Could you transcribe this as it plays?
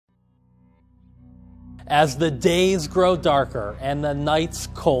As the days grow darker and the nights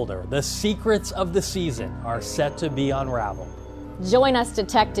colder, the secrets of the season are set to be unraveled. Join us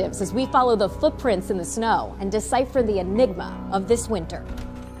detectives as we follow the footprints in the snow and decipher the enigma of this winter.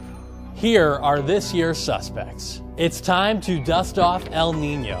 Here are this year's suspects. It's time to dust off El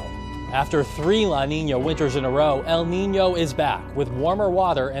Niño. After 3 La Niña winters in a row, El Niño is back with warmer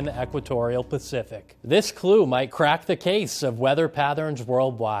water in the equatorial Pacific. This clue might crack the case of weather patterns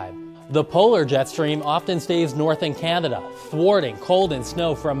worldwide. The polar jet stream often stays north in Canada, thwarting cold and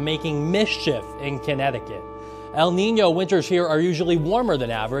snow from making mischief in Connecticut. El Niño winters here are usually warmer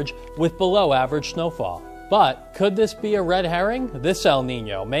than average, with below average snowfall. But could this be a red herring? This El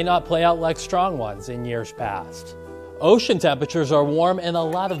Niño may not play out like strong ones in years past. Ocean temperatures are warm in a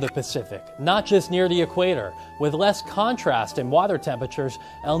lot of the Pacific, not just near the equator. With less contrast in water temperatures,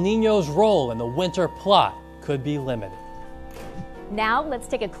 El Niño's role in the winter plot could be limited. Now let's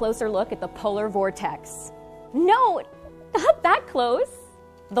take a closer look at the polar vortex. No, not that close.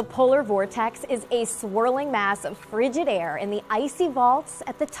 The polar vortex is a swirling mass of frigid air in the icy vaults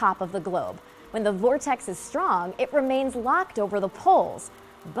at the top of the globe. When the vortex is strong, it remains locked over the poles.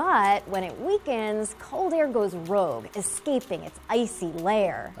 But when it weakens, cold air goes rogue, escaping its icy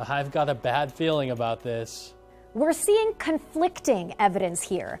lair. I've got a bad feeling about this. We're seeing conflicting evidence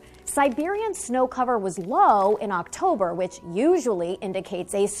here. Siberian snow cover was low in October, which usually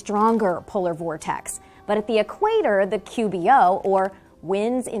indicates a stronger polar vortex. But at the equator, the QBO, or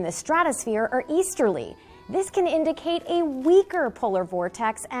winds in the stratosphere, are easterly. This can indicate a weaker polar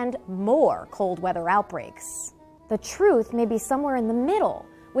vortex and more cold weather outbreaks. The truth may be somewhere in the middle,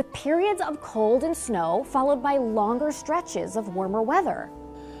 with periods of cold and snow followed by longer stretches of warmer weather.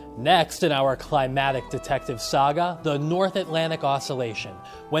 Next in our climatic detective saga, the North Atlantic Oscillation.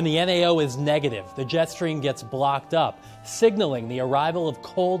 When the NAO is negative, the jet stream gets blocked up, signaling the arrival of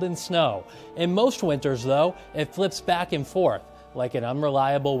cold and snow. In most winters, though, it flips back and forth, like an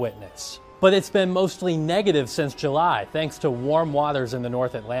unreliable witness. But it's been mostly negative since July, thanks to warm waters in the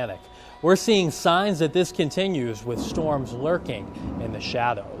North Atlantic. We're seeing signs that this continues, with storms lurking in the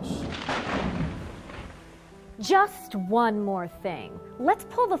shadows. Just one more thing. Let's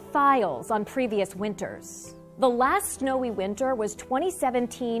pull the files on previous winters. The last snowy winter was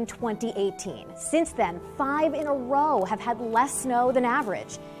 2017-2018. Since then, 5 in a row have had less snow than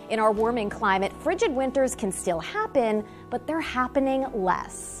average. In our warming climate, frigid winters can still happen, but they're happening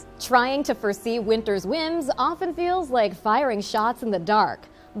less. Trying to foresee winter's whims often feels like firing shots in the dark.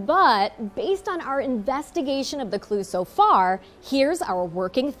 But based on our investigation of the clues so far, here's our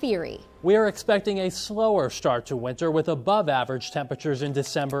working theory. We are expecting a slower start to winter with above average temperatures in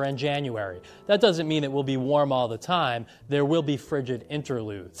December and January. That doesn't mean it will be warm all the time. There will be frigid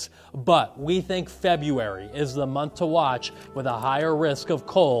interludes. But we think February is the month to watch, with a higher risk of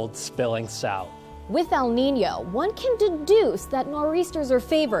cold spilling south. With El Niño, one can deduce that nor'easters are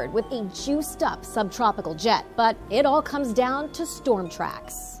favored with a juiced-up subtropical jet, but it all comes down to storm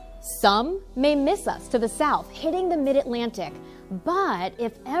tracks. Some may miss us to the south, hitting the mid-Atlantic, but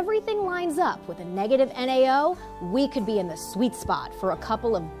if everything lines up with a negative NAO, we could be in the sweet spot for a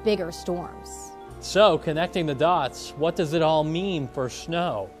couple of bigger storms. So, connecting the dots, what does it all mean for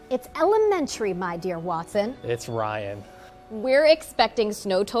snow? It's elementary, my dear Watson. It's Ryan. We're expecting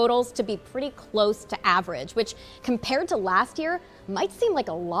snow totals to be pretty close to average, which compared to last year might seem like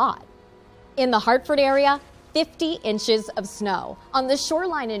a lot. In the Hartford area, 50 inches of snow. On the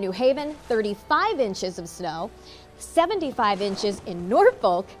shoreline in New Haven, 35 inches of snow, 75 inches in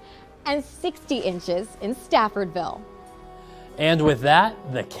Norfolk, and 60 inches in Staffordville. And with that,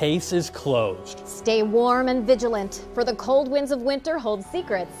 the case is closed. Stay warm and vigilant, for the cold winds of winter hold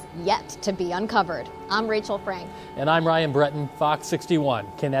secrets yet to be uncovered. I'm Rachel Frank. And I'm Ryan Breton, Fox 61,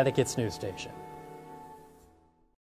 Connecticut's news station.